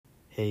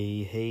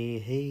Hey, hey,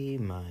 hey,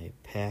 my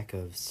pack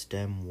of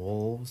STEM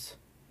wolves.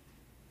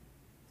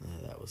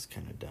 That was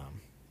kind of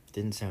dumb.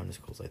 Didn't sound as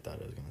cool as I thought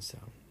it was going to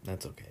sound.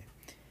 That's okay.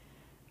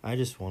 I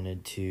just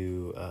wanted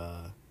to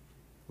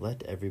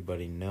let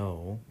everybody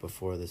know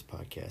before this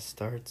podcast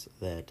starts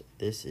that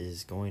this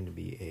is going to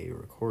be a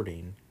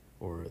recording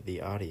or the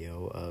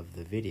audio of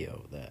the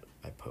video that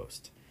I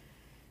post.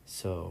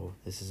 So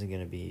this isn't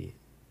going to be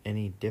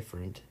any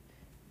different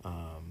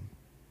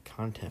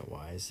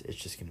content-wise. It's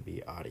just going to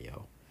be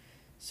audio.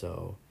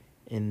 So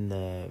in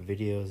the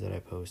videos that I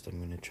post, I'm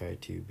going to try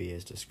to be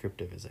as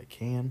descriptive as I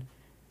can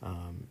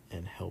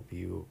and help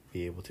you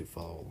be able to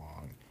follow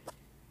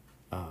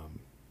along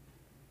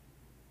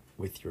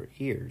with your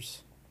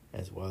ears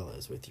as well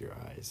as with your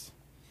eyes.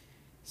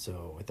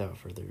 So without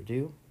further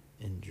ado,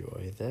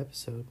 enjoy the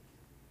episode.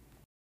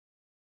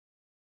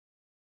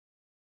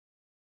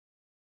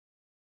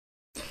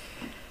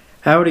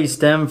 Howdy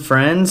STEM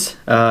friends,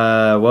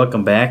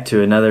 welcome back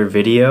to another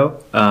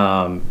video.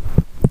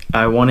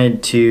 I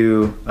wanted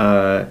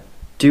to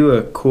do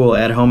a cool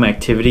at-home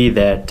activity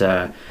that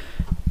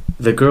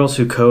the Girls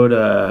Who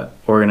Code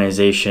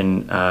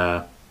organization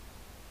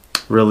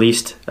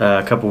released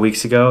a couple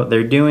weeks ago.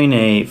 They're doing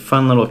a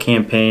fun little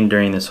campaign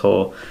during this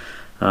whole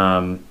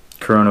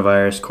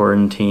coronavirus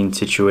quarantine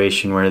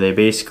situation where they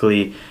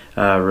basically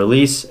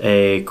release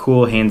a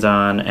cool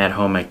hands-on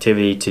at-home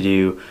activity to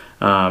do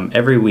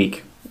every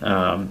week.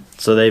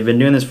 So they've been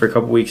doing this for a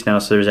couple weeks now,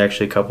 so there's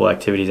actually a couple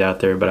activities out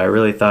there, but I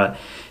really thought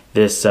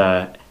this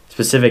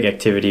specific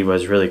activity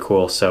was really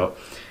cool, so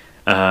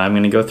I'm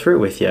going to go through it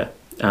with you.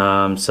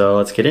 So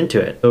let's get into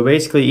it. So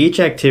basically each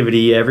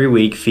activity every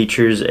week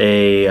features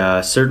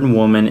a certain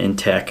woman in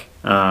tech,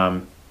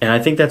 and I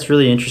think that's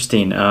really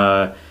interesting.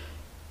 The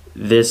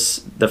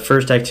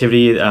first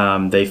activity,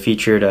 they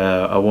featured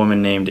a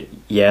woman named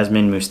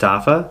Yasmin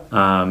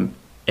Mustafa,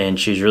 and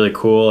she's really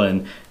cool,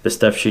 and the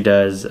stuff she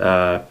does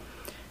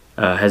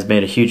has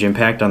made a huge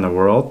impact on the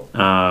world.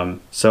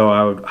 So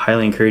I would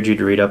highly encourage you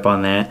to read up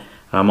on that.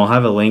 I'll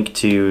have a link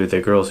to the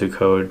Girls Who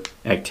Code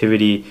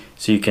activity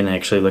so you can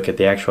actually look at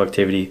the actual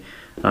activity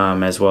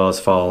as well as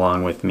follow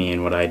along with me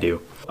and what I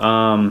do.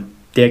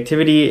 The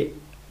activity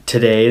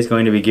today is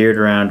going to be geared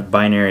around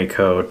binary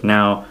code.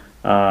 Now,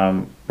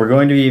 we're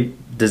going to be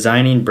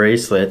designing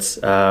bracelets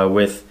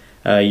with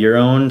your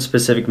own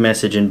specific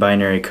message in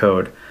binary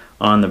code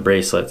on the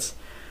bracelets.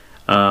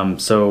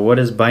 So what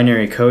is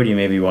binary code, you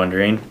may be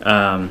wondering?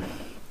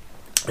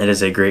 It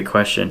is a great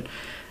question.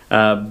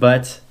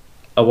 But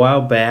a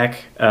while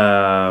back,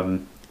 I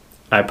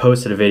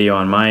posted a video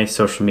on my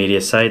social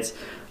media sites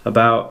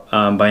about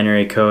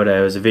binary code.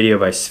 It was a video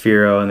by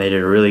Sphero, and they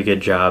did a really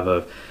good job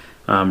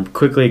of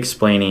quickly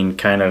explaining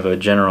kind of a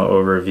general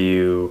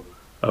overview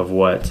of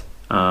what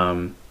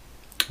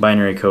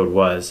binary code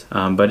was.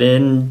 But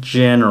in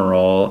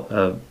general,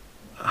 a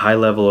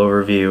high-level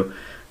overview,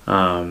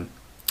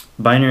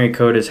 binary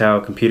code is how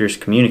computers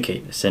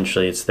communicate.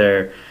 Essentially, it's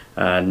their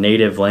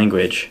native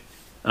language.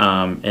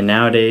 And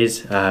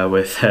nowadays,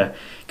 with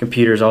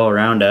computers all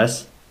around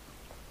us,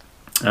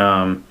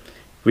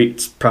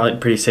 it's probably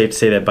pretty safe to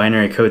say that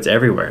binary code's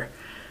everywhere.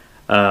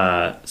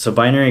 So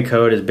binary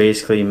code is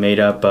basically made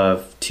up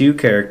of two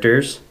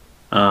characters,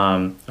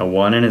 a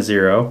 1 and a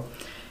 0,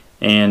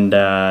 and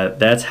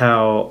that's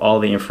how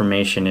all the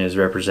information is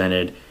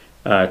represented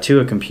to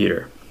a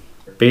computer.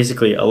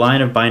 Basically, a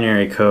line of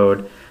binary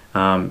code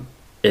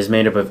is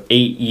made up of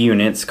 8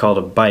 units called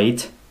a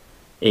byte,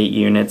 8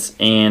 units,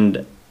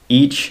 and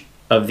each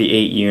of the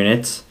 8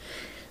 units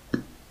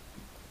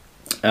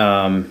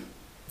that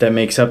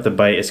makes up the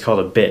byte is called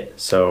a bit.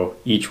 So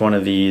each one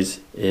of these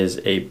is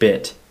a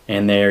bit,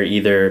 and they're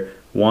either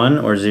 1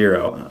 or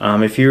 0.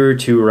 If you were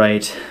to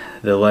write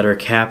the letter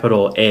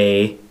capital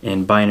A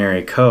in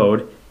binary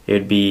code, it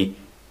would be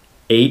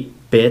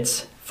 8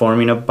 bits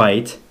forming a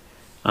byte,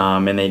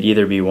 and they'd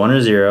either be 1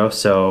 or 0.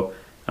 So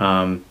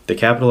the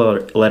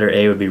capital letter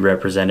A would be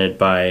represented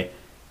by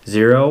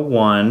 0,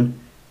 1,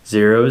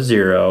 0,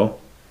 0,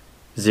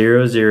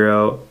 0,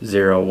 0,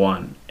 0,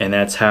 1, and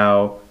that's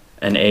how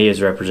an A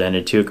is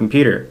represented to a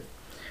computer.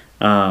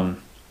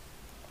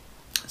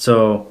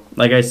 So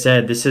like I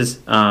said, this is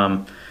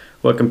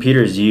what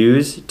computers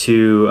use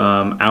to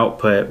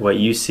output what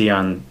you see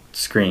on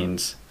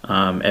screens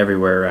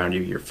everywhere around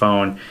you, your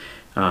phone,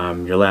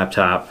 your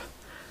laptop,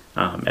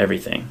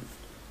 everything.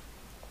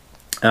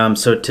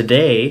 So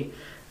today,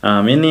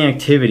 in the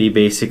activity,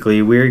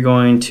 basically, we're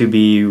going to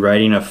be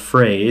writing a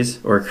phrase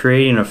or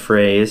creating a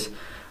phrase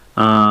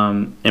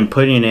and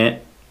putting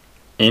it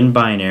in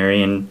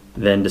binary and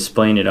then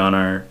displaying it on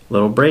our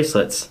little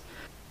bracelets.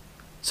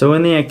 So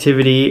in the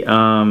activity,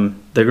 the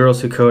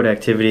Girls Who Code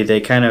activity, they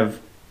kind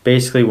of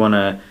basically want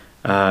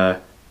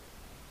to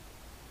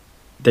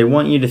they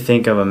want you to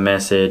think of a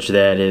message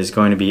that is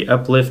going to be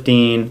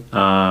uplifting,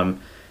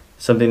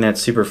 something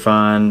that's super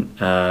fun,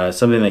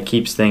 something that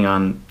keeps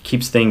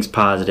things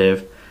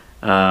positive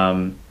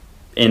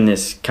in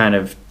this kind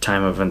of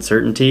time of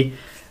uncertainty.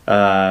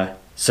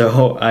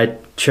 So I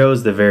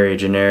chose the very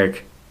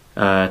generic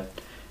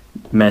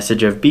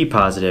message of be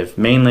positive.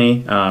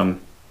 Mainly,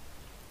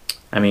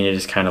 I mean, it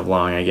is kind of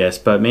long, I guess,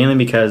 but mainly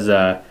because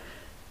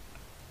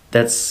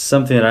that's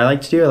something that I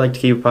like to do. I like to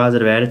keep a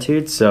positive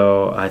attitude,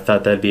 so I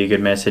thought that'd be a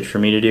good message for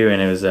me to do,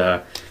 and it was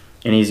an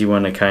easy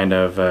one to kind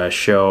of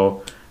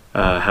show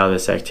how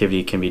this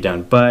activity can be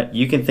done. But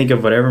you can think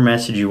of whatever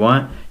message you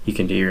want. You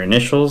can do your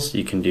initials,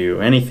 you can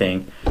do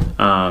anything.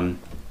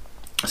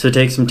 So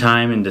take some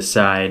time and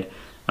decide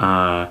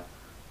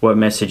what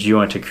message you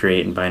want to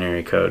create in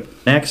binary code.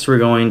 Next, we're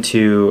going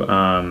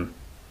to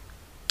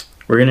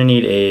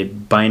need a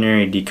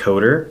binary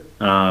decoder.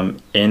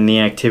 In the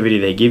activity,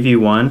 they give you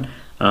one,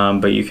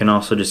 but you can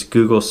also just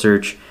Google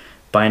search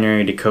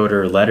binary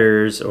decoder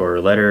letters or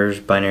letters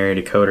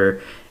binary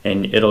decoder,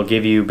 and it'll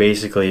give you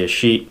basically a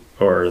sheet,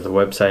 or the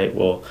website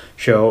will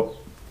show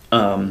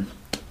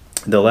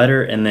the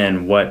letter and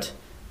then what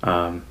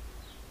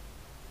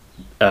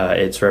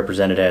it's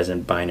represented as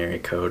in binary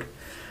code.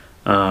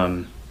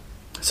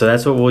 So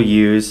that's what we'll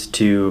use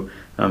to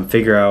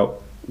figure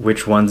out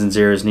which ones and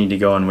zeros need to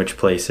go in which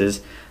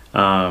places.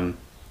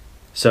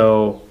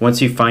 So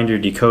once you find your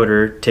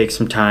decoder, take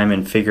some time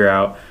and figure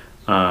out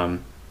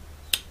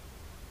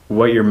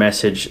what your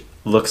message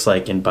looks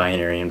like in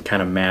binary and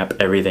kind of map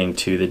everything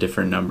to the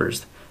different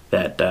numbers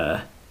that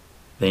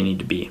they need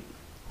to be.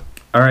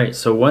 Alright,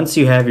 so once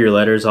you have your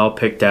letters all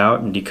picked out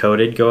and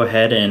decoded, go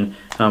ahead and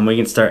we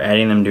can start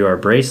adding them to our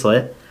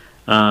bracelet.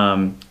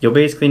 You'll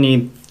basically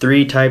need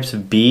 3 types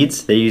of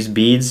beads. They use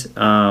beads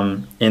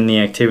in the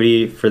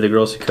activity for the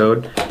Girls Who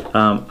Code.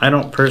 I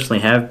don't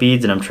personally have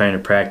beads, and I'm trying to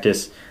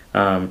practice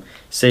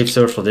safe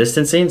social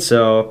distancing,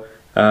 so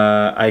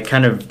I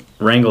kind of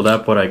wrangled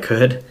up what I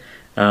could.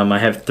 I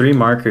have 3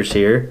 markers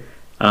here,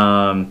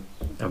 a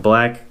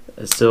black,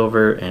 a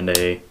silver, and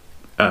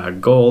a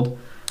gold.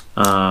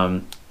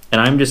 And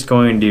I'm just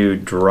going to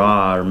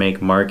draw or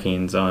make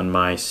markings on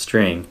my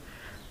string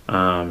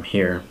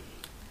here.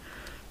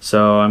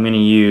 So I'm going to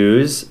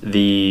use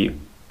the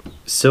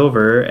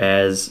silver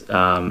as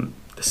the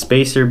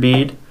spacer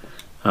bead,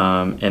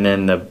 and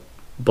then the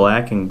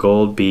black and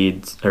gold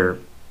beads, or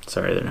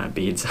sorry, they're not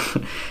beads.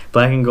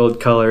 Black and gold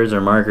colors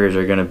or markers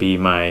are going to be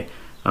my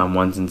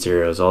ones and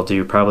zeros. I'll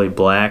do probably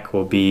black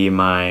will be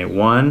my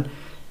 1,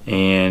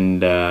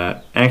 and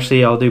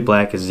actually I'll do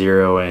black as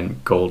 0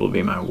 and gold will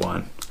be my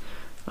 1.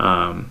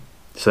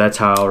 So that's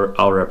how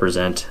I'll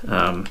represent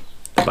the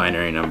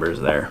binary numbers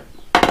there.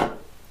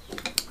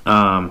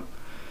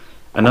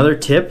 Another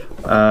tip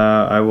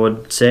I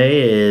would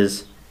say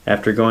is,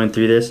 after going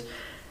through this,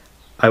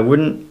 I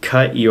wouldn't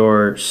cut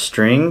your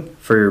string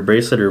for your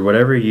bracelet or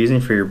whatever you're using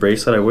for your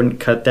bracelet. I wouldn't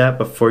cut that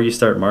before you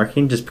start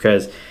marking, just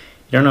because you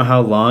don't know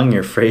how long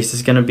your phrase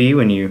is going to be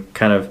when you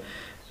kind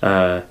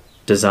of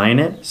design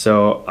it.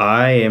 So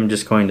I am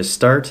just going to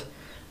start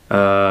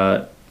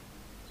a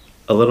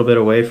little bit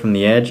away from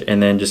the edge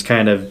and then just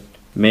kind of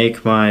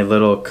make my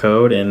little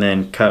code and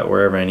then cut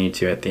wherever I need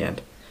to at the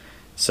end.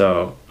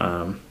 So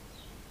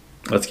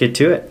let's get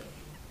to it.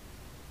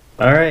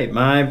 Alright,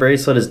 my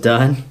bracelet is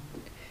done.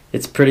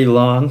 It's pretty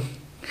long.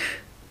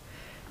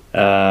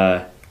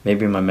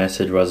 Maybe my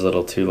message was a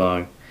little too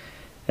long.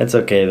 That's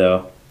okay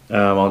though.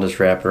 I'll just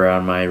wrap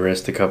around my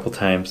wrist a couple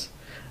times.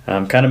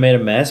 Kind of made a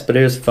mess, but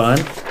it was fun.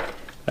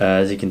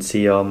 As you can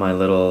see, all my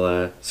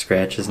little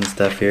scratches and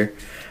stuff here.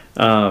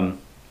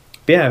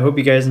 Yeah, I hope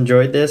you guys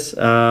enjoyed this.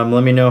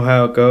 Let me know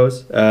how it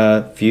goes.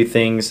 A few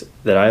things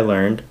that I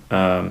learned.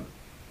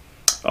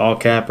 All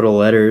capital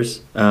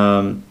letters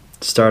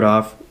start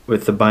off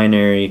with the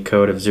binary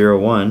code of 0,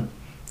 1,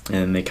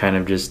 and they kind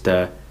of just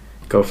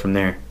go from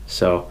there.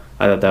 So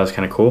I thought that was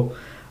kind of cool.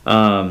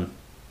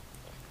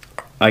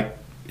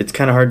 It's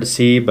kind of hard to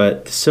see,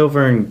 but the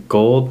silver and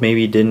gold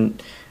maybe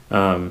didn't,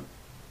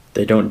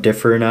 they don't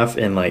differ enough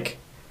in like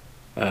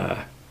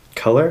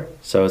color,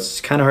 so it's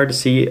kind of hard to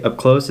see up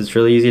close. It's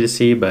really easy to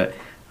see, but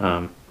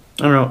I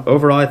don't know,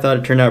 overall I thought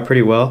it turned out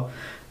pretty well.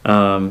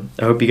 I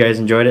hope you guys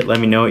enjoyed it. Let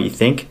me know what you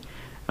think.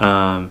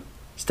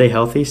 Stay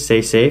healthy,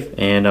 stay safe,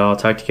 and I'll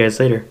talk to you guys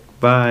later.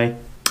 Bye.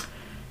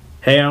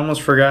 Hey, I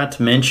almost forgot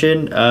to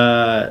mention,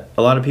 a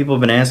lot of people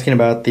have been asking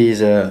about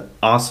these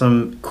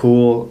awesome,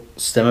 cool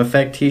STEM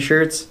Effect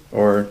t-shirts,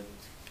 or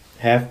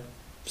half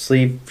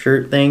sleeve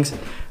shirt things.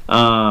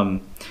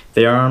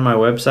 They are on my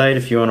website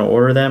if you want to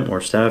order them,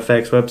 or STEM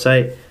Effects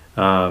website.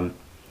 I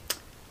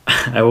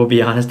will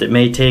be honest, it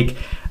may take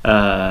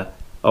a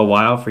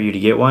while for you to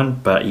get one,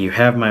 but you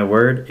have my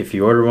word. If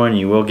you order one,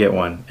 you will get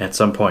one at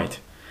some point.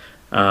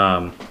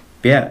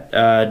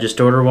 Yeah, just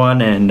order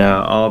one and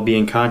I'll be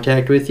in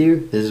contact with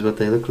you. This is what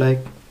they look like,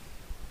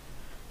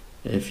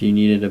 if you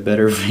needed a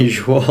better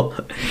visual.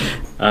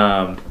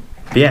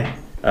 Yeah,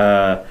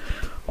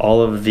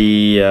 all of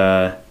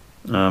the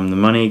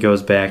money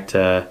goes back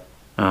to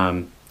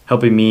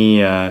helping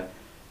me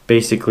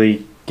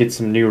basically get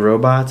some new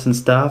robots and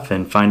stuff,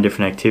 and find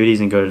different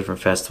activities and go to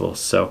different festivals.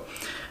 So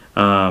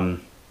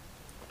and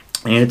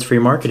it's free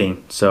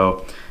marketing.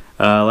 So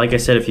like I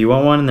said, if you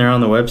want one, they're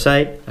on the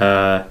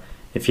website.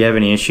 If you have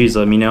any issues,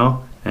 let me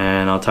know,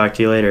 and I'll talk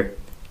to you later.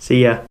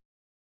 See ya.